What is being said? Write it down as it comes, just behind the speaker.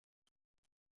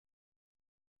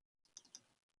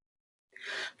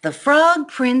The Frog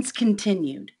Prince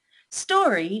continued.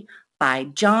 Story by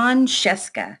Jon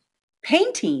Scieszka.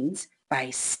 Paintings by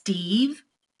Steve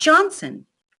Johnson.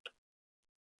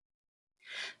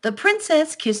 The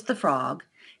princess kissed the frog.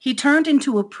 He turned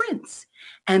into a prince,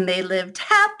 and they lived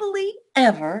happily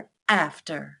ever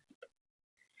after.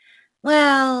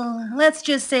 Well, let's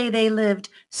just say they lived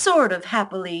sort of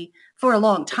happily for a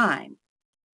long time.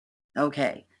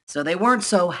 Okay, so they weren't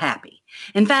so happy.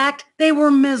 In fact, they were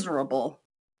miserable.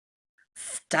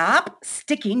 Stop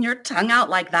sticking your tongue out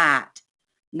like that,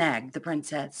 nagged the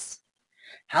princess.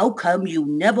 How come you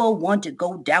never want to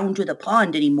go down to the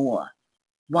pond any more?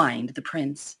 Whined the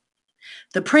prince.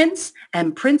 The prince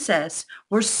and princess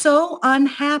were so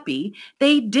unhappy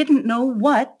they didn't know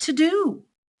what to do.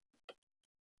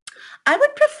 I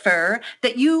would prefer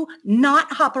that you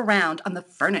not hop around on the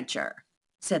furniture,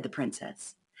 said the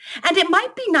princess. And it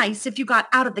might be nice if you got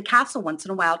out of the castle once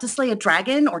in a while to slay a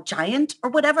dragon or giant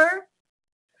or whatever.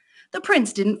 The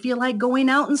prince didn't feel like going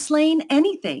out and slaying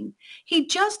anything. He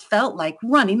just felt like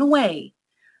running away.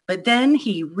 But then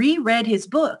he reread his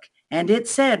book, and it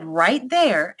said right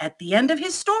there at the end of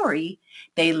his story,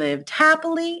 they lived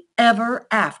happily ever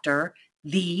after,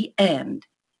 the end.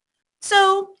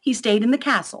 So he stayed in the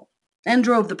castle and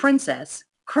drove the princess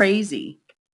crazy.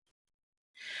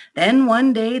 Then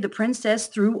one day the princess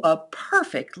threw a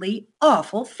perfectly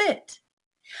awful fit.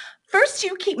 First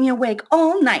you keep me awake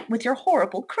all night with your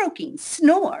horrible croaking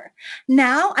snore.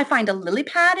 Now I find a lily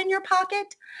pad in your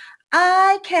pocket.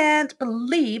 I can't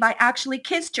believe I actually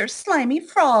kissed your slimy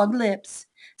frog lips.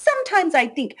 Sometimes I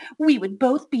think we would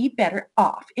both be better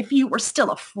off if you were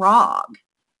still a frog.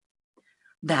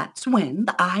 That's when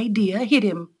the idea hit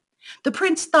him. The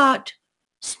prince thought,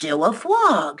 still a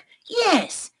frog.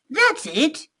 Yes, that's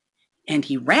it. And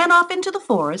he ran off into the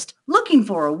forest looking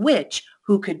for a witch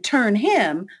who could turn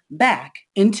him back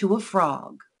into a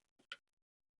frog.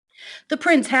 The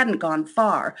prince hadn't gone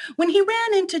far when he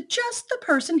ran into just the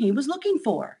person he was looking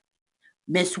for.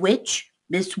 Miss Witch,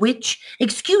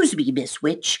 excuse me, Miss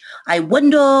Witch, I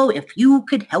wonder if you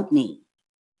could help me.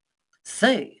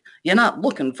 Say, you're not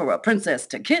looking for a princess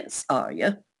to kiss, are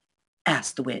you?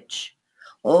 Asked the witch.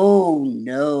 Oh,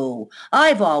 no,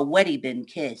 I've already been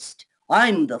kissed.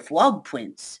 I'm the frog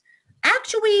prince.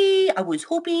 Actually, I was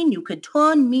hoping you could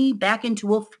turn me back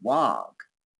into a frog.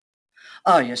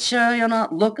 Are you sure you're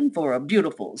not looking for a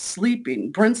beautiful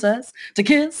sleeping princess to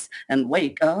kiss and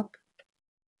wake up?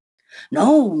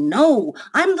 No,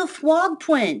 I'm the frog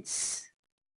prince.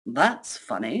 That's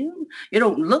funny. You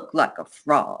don't look like a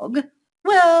frog.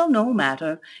 Well, no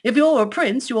matter. If you're a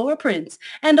prince, you're a prince,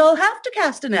 and I'll have to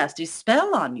cast a nasty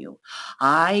spell on you.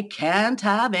 I can't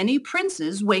have any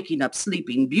princes waking up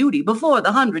Sleeping Beauty before the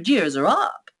 100 years are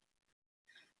up.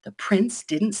 The prince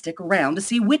didn't stick around to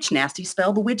see which nasty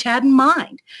spell the witch had in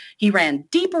mind. He ran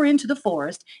deeper into the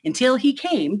forest until he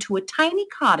came to a tiny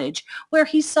cottage where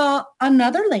he saw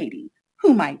another lady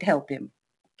who might help him.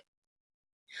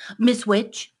 Miss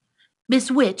Witch,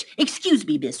 excuse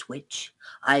me, Miss Witch.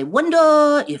 I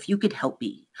wonder if you could help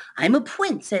me. I'm a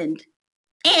prince and...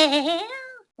 Eh?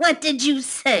 What did you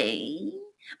say?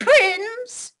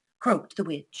 Prince? Croaked the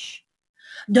witch.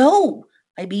 No,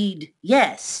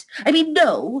 yes.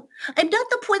 No. I'm not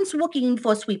the prince looking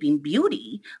for Sleeping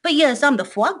Beauty, but yes, I'm the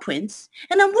frog prince,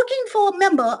 and I'm looking for a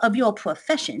member of your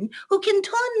profession who can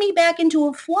turn me back into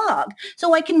a frog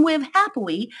so I can live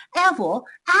happily ever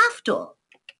after.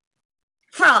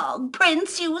 Frog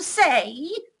prince, you say?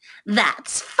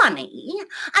 That's funny.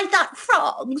 I thought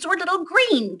frogs were little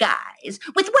green guys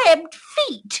with webbed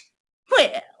feet.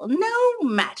 Well, no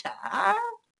matter.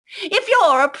 If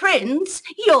you're a prince,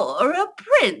 you're a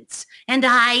prince, and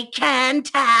I can't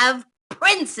have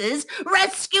princes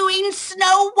rescuing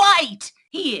Snow White.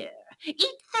 Here, eat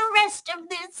the rest of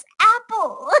this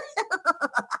apple.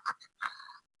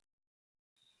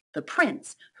 The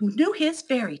prince, who knew his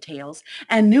fairy tales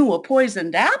and knew a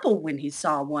poisoned apple when he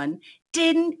saw one,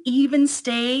 didn't even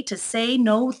stay to say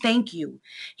no thank you.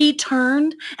 He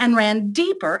turned and ran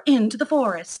deeper into the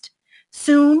forest.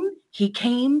 Soon he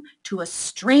came to a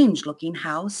strange-looking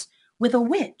house with a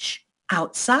witch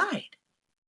outside.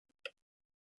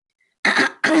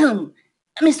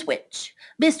 Miss Witch,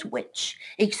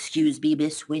 excuse me,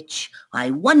 Miss Witch.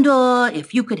 I wonder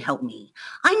if you could help me.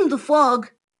 I'm the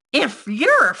frog. If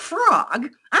you're a frog,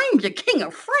 I'm the king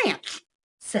of France,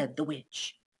 said the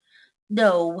witch.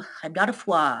 No, I'm not a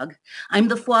frog. I'm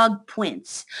the frog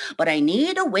prince. But I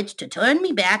need a witch to turn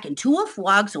me back into a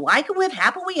frog so I can live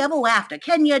happily ever after.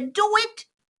 Can you do it?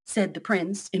 Said the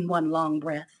prince in one long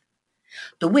breath.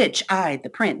 The witch eyed the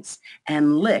prince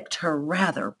and licked her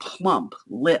rather plump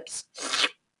lips.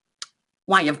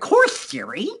 Why, of course,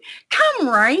 dearie. Come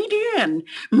right in.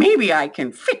 Maybe I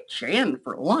can fit you in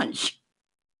for lunch.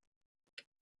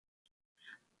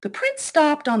 The prince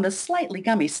stopped on the slightly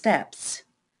gummy steps.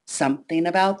 Something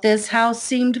about this house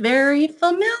seemed very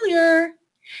familiar.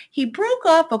 He broke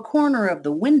off a corner of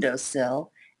the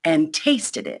windowsill and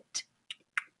tasted it.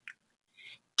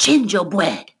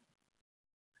 Gingerbread.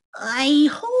 I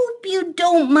hope you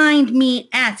don't mind me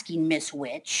asking, Miss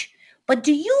Witch, but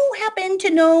do you happen to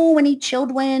know any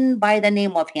children by the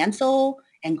name of Hansel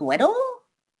and Gretel?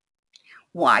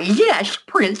 Why, yes,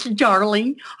 Prince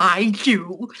darling, I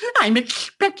do. I'm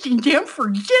expecting them for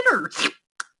dinner.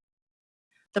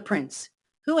 The prince,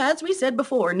 who, as we said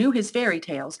before, knew his fairy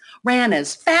tales, ran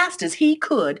as fast as he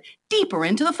could deeper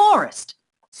into the forest.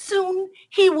 Soon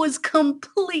he was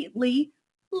completely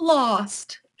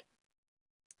lost.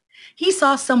 He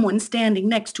saw someone standing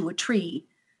next to a tree.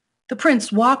 The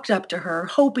prince walked up to her,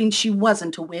 hoping she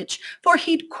wasn't a witch, for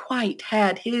he'd quite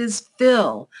had his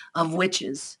fill of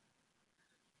witches.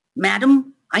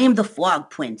 Madam, I am the Frog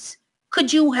Prince.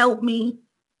 Could you help me?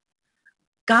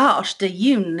 Gosh, do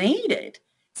you need it?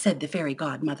 Said the fairy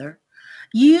godmother.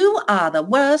 You are the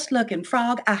worst-looking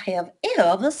frog I have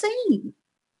ever seen.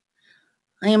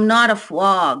 I am not a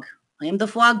frog. I am the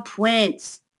Frog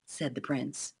Prince, said the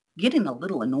prince, getting a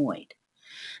little annoyed.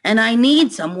 And I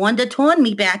need someone to turn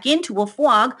me back into a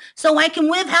frog so I can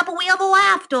live happily ever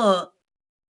after.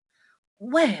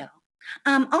 Well,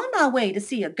 I'm on my way to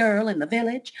see a girl in the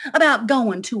village about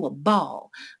going to a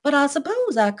ball, but I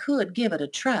suppose I could give it a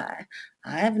try.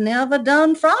 I've never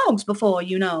done frogs before,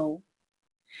 you know.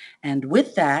 And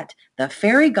with that, the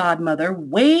fairy godmother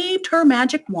waved her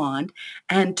magic wand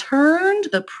and turned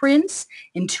the prince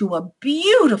into a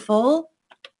beautiful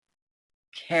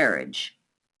carriage.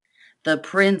 The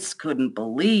prince couldn't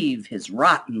believe his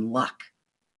rotten luck.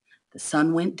 The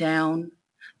sun went down,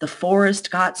 the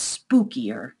forest got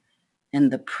spookier,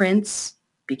 and the prince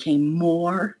became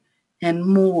more and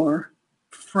more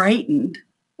frightened.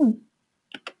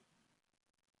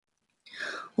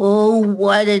 Oh,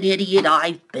 what an idiot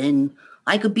I've been.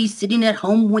 I could be sitting at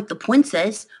home with the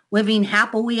princess, living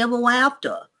happily ever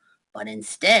after. But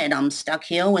instead, I'm stuck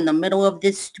here in the middle of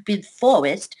this stupid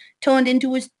forest, turned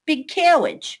into a big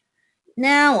carriage.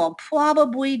 Now I'll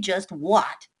probably just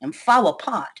rot and fall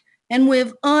apart and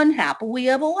live unhappily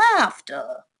ever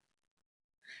after.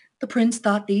 The prince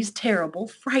thought these terrible,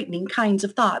 frightening kinds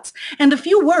of thoughts, and a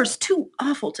few worse too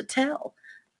awful to tell,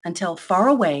 until far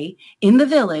away in the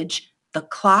village the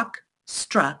clock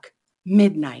struck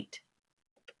midnight.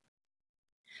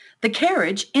 The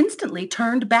carriage instantly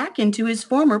turned back into his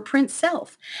former prince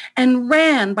self and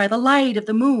ran by the light of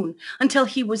the moon until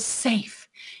he was safe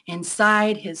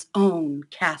inside his own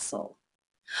castle.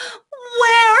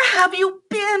 Where have you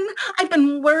been? I've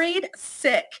been worried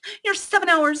sick. You're 7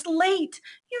 hours late.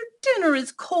 Your dinner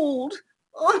is cold.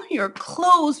 Oh, your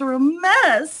clothes are a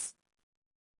mess.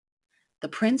 The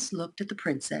prince looked at the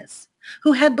princess,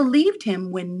 who had believed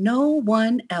him when no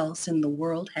one else in the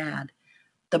world had.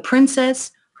 The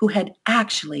princess who had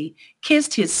actually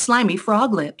kissed his slimy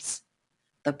frog lips.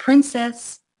 The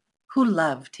princess who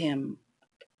loved him.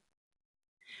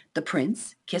 The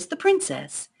prince kissed the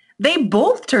princess. They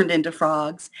both turned into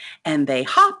frogs, and they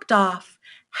hopped off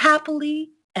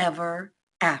happily ever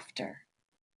after.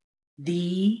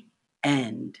 The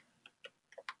end.